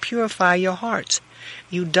sinners, and purify your hearts,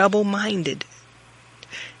 you double-minded.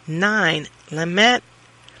 9. Lament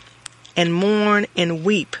and mourn and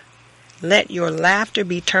weep. Let your laughter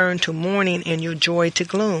be turned to mourning and your joy to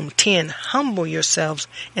gloom. 10. Humble yourselves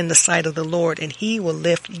in the sight of the Lord, and he will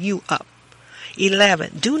lift you up.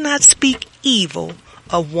 11. Do not speak evil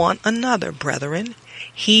of one another, brethren.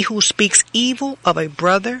 He who speaks evil of a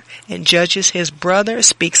brother and judges his brother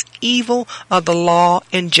speaks evil of the law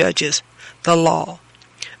and judges the law.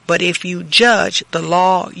 But if you judge the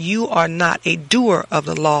law, you are not a doer of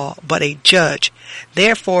the law, but a judge.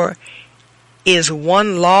 Therefore is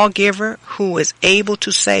one lawgiver who is able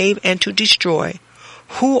to save and to destroy.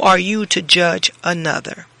 Who are you to judge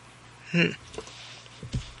another?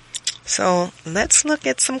 So let's look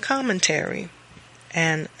at some commentary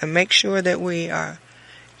and make sure that we are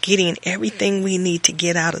getting everything we need to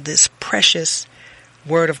get out of this precious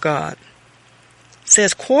Word of God. It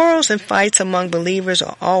says, quarrels and fights among believers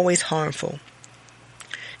are always harmful.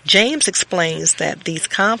 James explains that these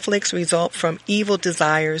conflicts result from evil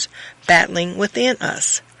desires battling within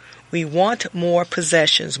us. We want more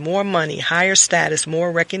possessions, more money, higher status,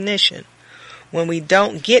 more recognition. When we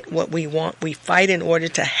don't get what we want, we fight in order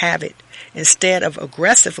to have it. Instead of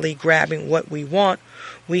aggressively grabbing what we want,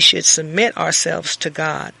 we should submit ourselves to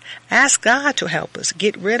God. Ask God to help us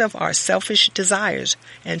get rid of our selfish desires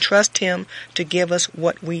and trust Him to give us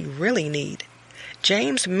what we really need.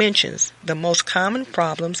 James mentions the most common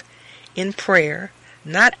problems in prayer: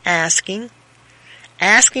 not asking,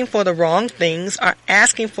 Asking for the wrong things or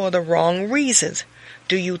asking for the wrong reasons.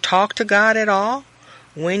 Do you talk to God at all?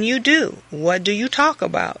 When you do, what do you talk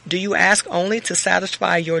about? Do you ask only to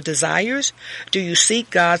satisfy your desires? Do you seek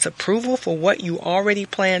God's approval for what you already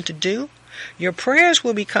plan to do? Your prayers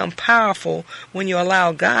will become powerful when you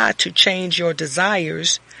allow God to change your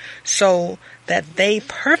desires so that they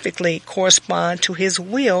perfectly correspond to His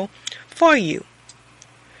will for you.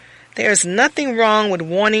 There is nothing wrong with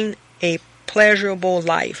wanting a pleasurable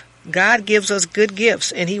life. God gives us good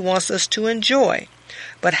gifts and He wants us to enjoy.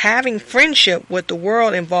 But having friendship with the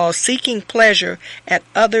world involves seeking pleasure at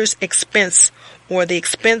others' expense or the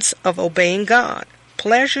expense of obeying God.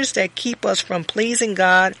 Pleasures that keep us from pleasing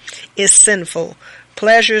God is sinful.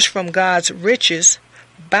 Pleasures from God's riches,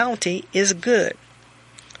 bounty is good.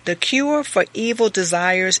 The cure for evil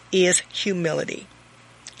desires is humility.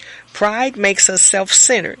 Pride makes us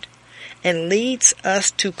self-centered and leads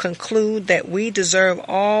us to conclude that we deserve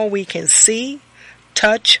all we can see,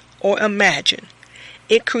 touch, or imagine.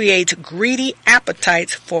 It creates greedy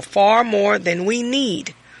appetites for far more than we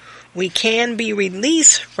need. We can be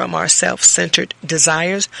released from our self-centered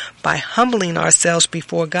desires by humbling ourselves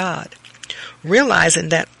before God, realizing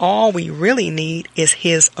that all we really need is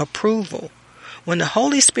His approval. When the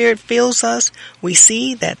Holy Spirit fills us, we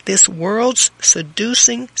see that this world's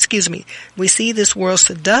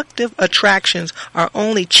seductive attractions are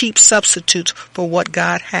only cheap substitutes for what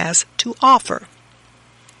God has to offer.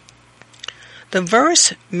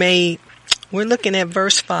 We're looking at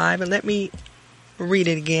verse 5, and let me read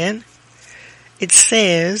it again. It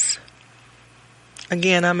says,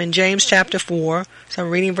 again, I'm in James chapter 4, so I'm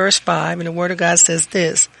reading verse 5, and the Word of God says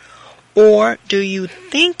this: Or do you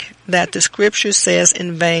think that the Scripture says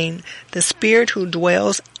in vain, the Spirit who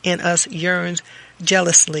dwells in us yearns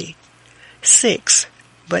jealously? 6.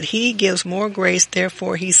 But He gives more grace,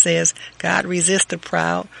 therefore He says, God resists the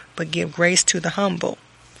proud, but give grace to the humble.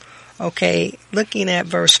 Okay, looking at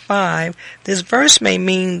verse 5, this verse may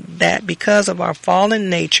mean that because of our fallen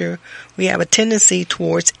nature, we have a tendency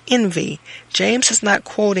towards envy. James is not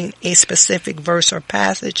quoting a specific verse or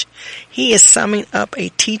passage. He is summing up a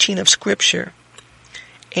teaching of Scripture.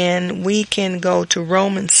 And we can go to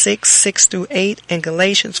Romans 6 through 8, and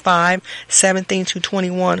Galatians 5, 17 to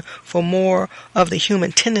 21 for more of the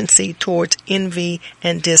human tendency towards envy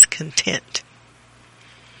and discontent.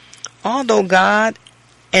 Although God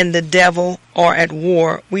and the devil are at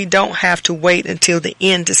war, we don't have to wait until the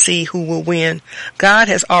end to see who will win. God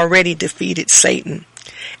has already defeated Satan.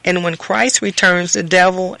 And when Christ returns, the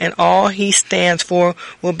devil and all he stands for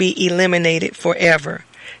will be eliminated forever.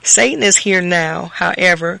 Satan is here now.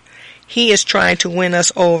 However, he is trying to win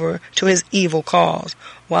us over to his evil cause.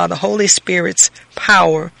 While the Holy Spirit's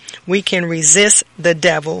power, we can resist the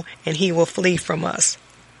devil and he will flee from us.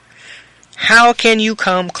 How can you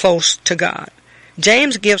come close to God?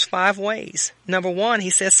 James gives 5 ways. Number 1, he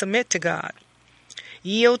says submit to God.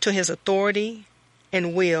 Yield to His authority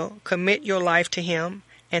and will. Commit your life to Him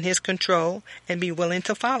and His control and be willing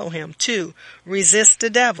to follow Him. 2, resist the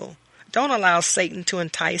devil. Don't allow Satan to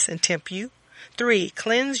entice and tempt you. 3,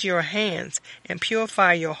 cleanse your hands and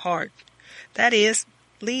purify your heart. That is,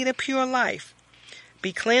 lead a pure life.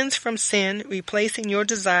 Be cleansed from sin, replacing your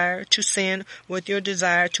desire to sin with your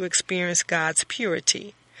desire to experience God's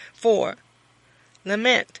purity. 4,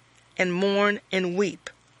 lament and mourn and weep.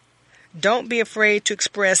 Don't be afraid to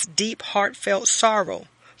express deep, heartfelt sorrow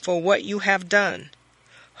for what you have done.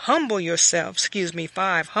 Humble yourself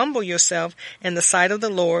 5, humble yourself in the sight of the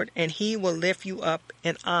Lord, and He will lift you up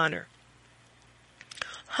in honor.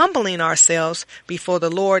 Humbling ourselves before the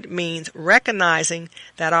Lord means recognizing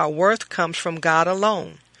that our worth comes from God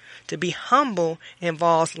alone. To be humble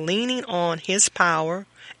involves leaning on His power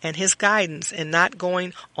and His guidance and not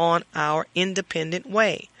going on our independent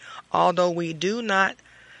way. Although we do not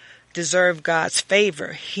deserve God's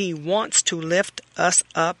favor, He wants to lift us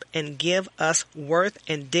up and give us worth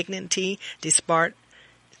and dignity despite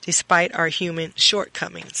our human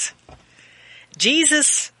shortcomings.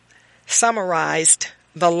 Jesus summarized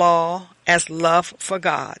the law as love for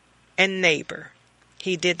God and neighbor.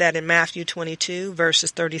 He did that in Matthew 22,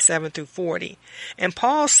 verses 37 through 40. And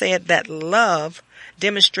Paul said that love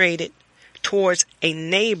demonstrated towards a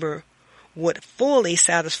neighbor would fully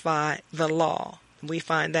satisfy the law. We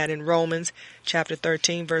find that in Romans chapter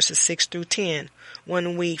 13, verses 6 through 10.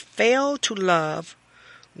 When we fail to love,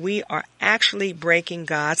 we are actually breaking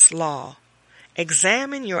God's law.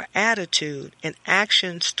 Examine your attitude and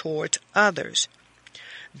actions towards others.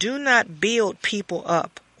 Do not build people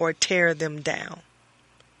up or tear them down.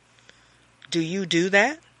 Do you do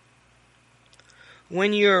that?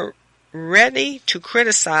 When you're ready to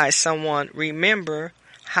criticize someone, remember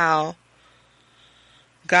how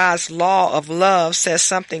God's law of love says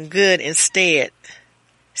something good instead.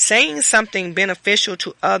 Saying something beneficial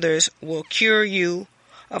to others will cure you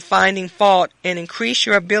of finding fault and increase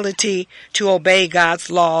your ability to obey God's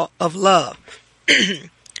law of love.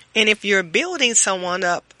 And if you're building someone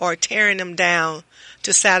up or tearing them down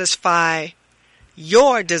to satisfy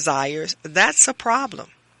your desires, that's a problem.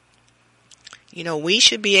 You know, we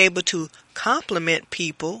should be able to compliment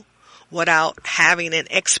people without having an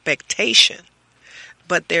expectation.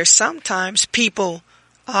 But there's sometimes people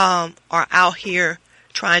are out here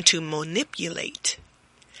trying to manipulate.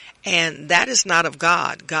 And that is not of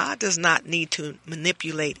God. God does not need to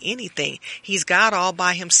manipulate anything. He's God all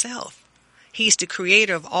by himself. He's the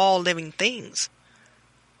creator of all living things.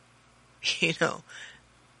 You know,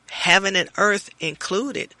 heaven and earth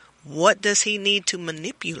included. What does he need to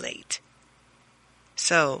manipulate?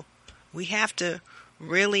 So we have to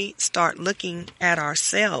really start looking at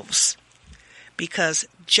ourselves, because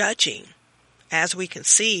judging, as we can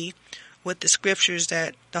see with the scriptures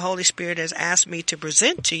that the Holy Spirit has asked me to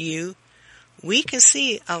present to you, we can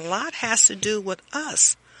see a lot has to do with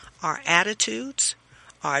us, our attitudes,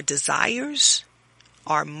 our desires,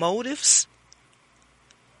 our motives.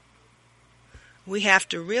 We have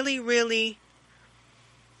to really, really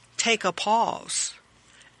take a pause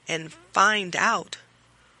and find out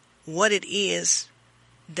what it is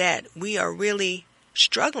that we are really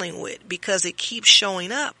struggling with, because it keeps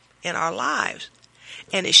showing up in our lives.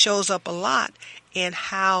 And it shows up a lot in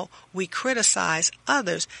how we criticize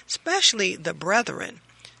others, especially the brethren.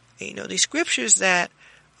 You know, these scriptures that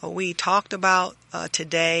we talked about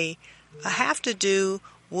today have to do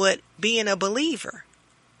with being a believer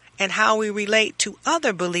and how we relate to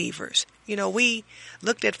other believers. You know, we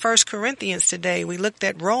looked at 1 Corinthians today. We looked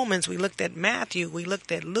at Romans. We looked at Matthew. We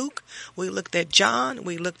looked at Luke. We looked at John.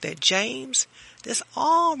 We looked at James. This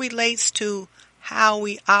all relates to how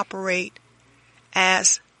we operate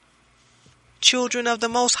as children of the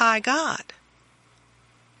Most High God.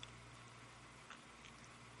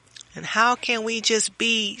 And how can we just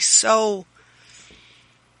be so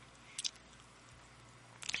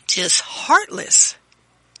just heartless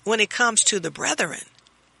when it comes to the brethren?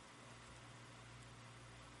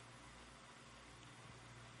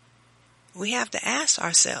 We have to ask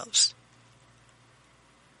ourselves,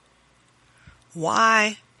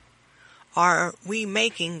 why are we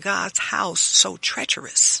making God's house so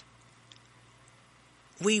treacherous?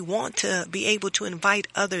 We want to be able to invite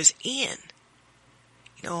others in.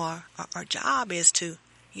 You know, our job is to,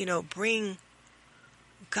 you know, bring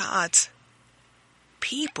God's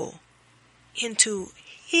people into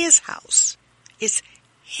his house. It's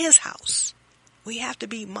his house. We have to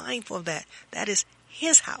be mindful of that. That is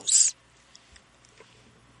his house.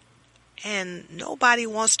 And nobody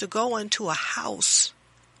wants to go into a house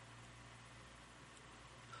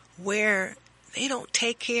where they don't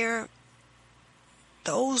take care of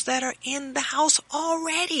those that are in the house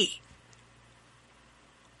already.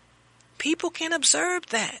 People can observe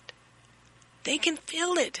that. They can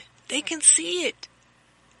feel it. They can see it.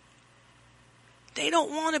 They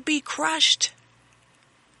don't want to be crushed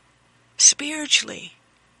spiritually,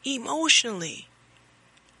 emotionally,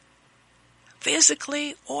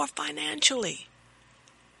 physically, or financially.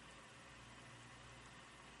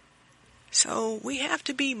 So we have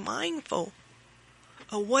to be mindful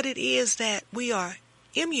of what it is that we are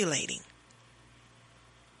emulating.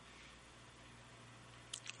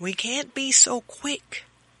 We can't be so quick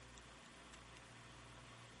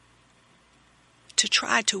to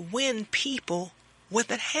try to win people with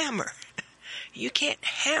a hammer. You can't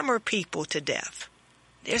hammer people to death.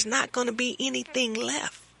 There's not going to be anything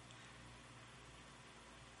left.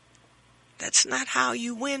 That's not how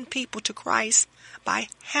you win people to Christ, by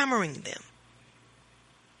hammering them.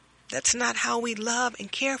 That's not how we love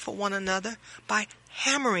and care for one another, by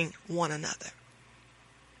hammering one another.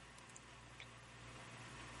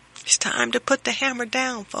 It's time to put the hammer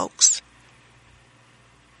down, folks.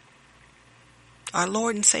 Our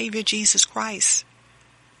Lord and Savior Jesus Christ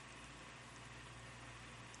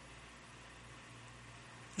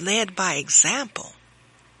led by example.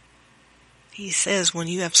 He says, when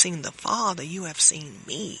you have seen the Father, you have seen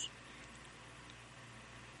me.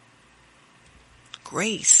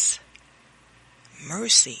 Grace,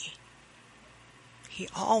 mercy. He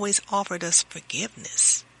always offered us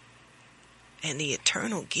forgiveness and the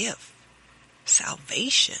eternal gift,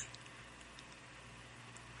 salvation.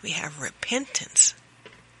 We have repentance.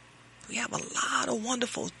 We have a lot of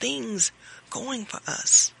wonderful things going for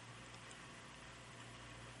us.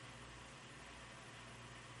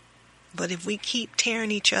 But if we keep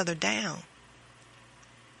tearing each other down,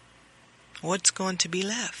 what's going to be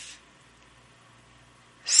left?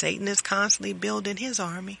 Satan is constantly building his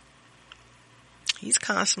army. He's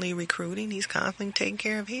constantly recruiting. He's constantly taking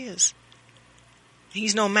care of his.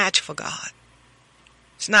 He's no match for God.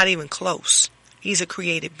 It's not even close. He's a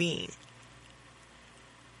created being.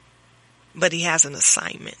 But he has an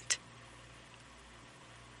assignment.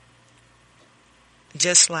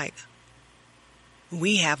 Just like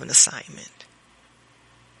we have an assignment.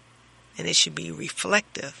 And it should be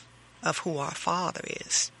reflective of who our Father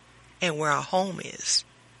is and where our home is.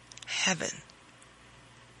 Heaven.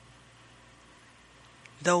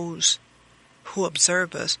 Those who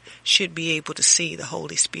observe us should be able to see the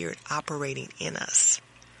Holy Spirit operating in us.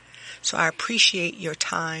 So I appreciate your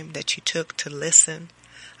time that you took to listen.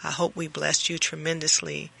 I hope we blessed you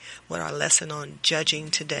tremendously with our lesson on judging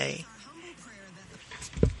today.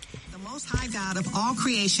 Most High God of all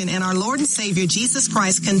creation and our Lord and Savior Jesus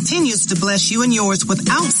Christ continues to bless you and yours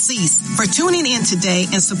without cease for tuning in today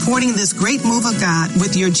and supporting this great move of God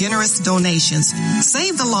with your generous donations.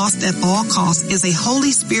 Save the Lost at All Costs is a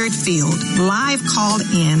Holy Spirit-filled, live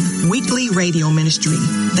called-in weekly radio ministry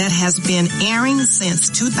that has been airing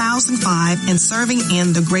since 2005 and serving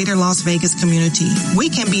in the greater Las Vegas community.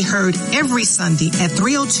 We can be heard every Sunday at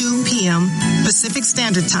 3:02 p.m. Pacific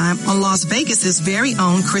Standard Time on Las Vegas's very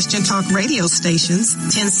own Christian Talk radio stations,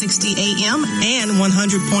 1060 AM and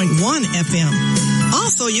 100.1 FM.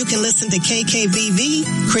 Also, you can listen to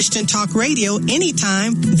KKVV Christian Talk Radio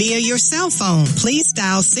anytime via your cell phone. Please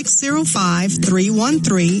dial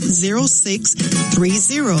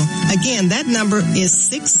 605-313-0630. Again, that number is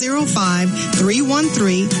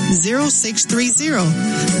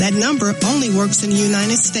 605-313-0630. That number only works in the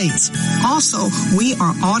United States. Also, we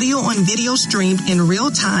are audio and video streamed in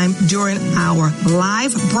real time during our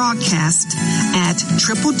live broadcast at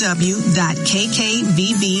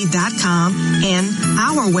www.kkvv.com and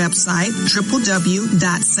our website,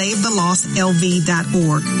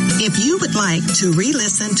 www.savethelostlv.org. If you would like to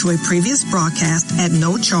re-listen to a previous broadcast at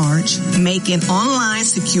no charge, make an online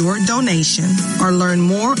secure donation, or learn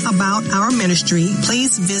more about our ministry,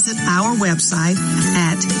 please visit our website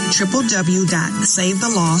at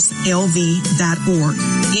www.savethelostlv.org.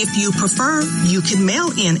 If you prefer, you can mail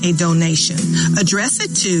in a donation. Address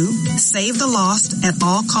it to Save the Lost at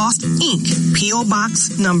All Cost, Inc., P.O.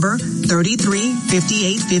 Box number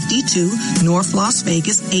 335852, North Las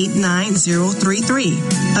Vegas 89033.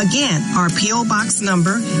 Again, our P.O. Box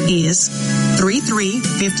number is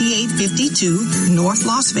 335852, North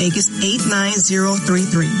Las Vegas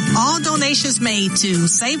 89033. All donations made to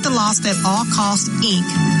Save the Lost at All Cost, Inc.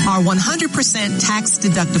 are 100% tax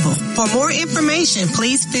deductible. For more information,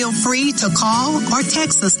 please feel free to call or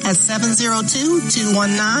text us at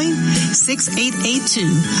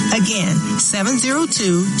 702-219-6882. Again,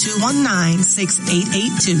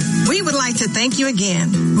 702-219-6882. We would like to thank you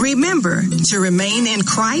again. Remember to remain in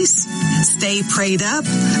Christ, stay prayed up,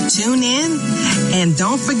 tune in, and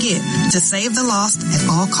don't forget to save the lost at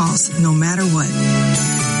all costs, no matter what.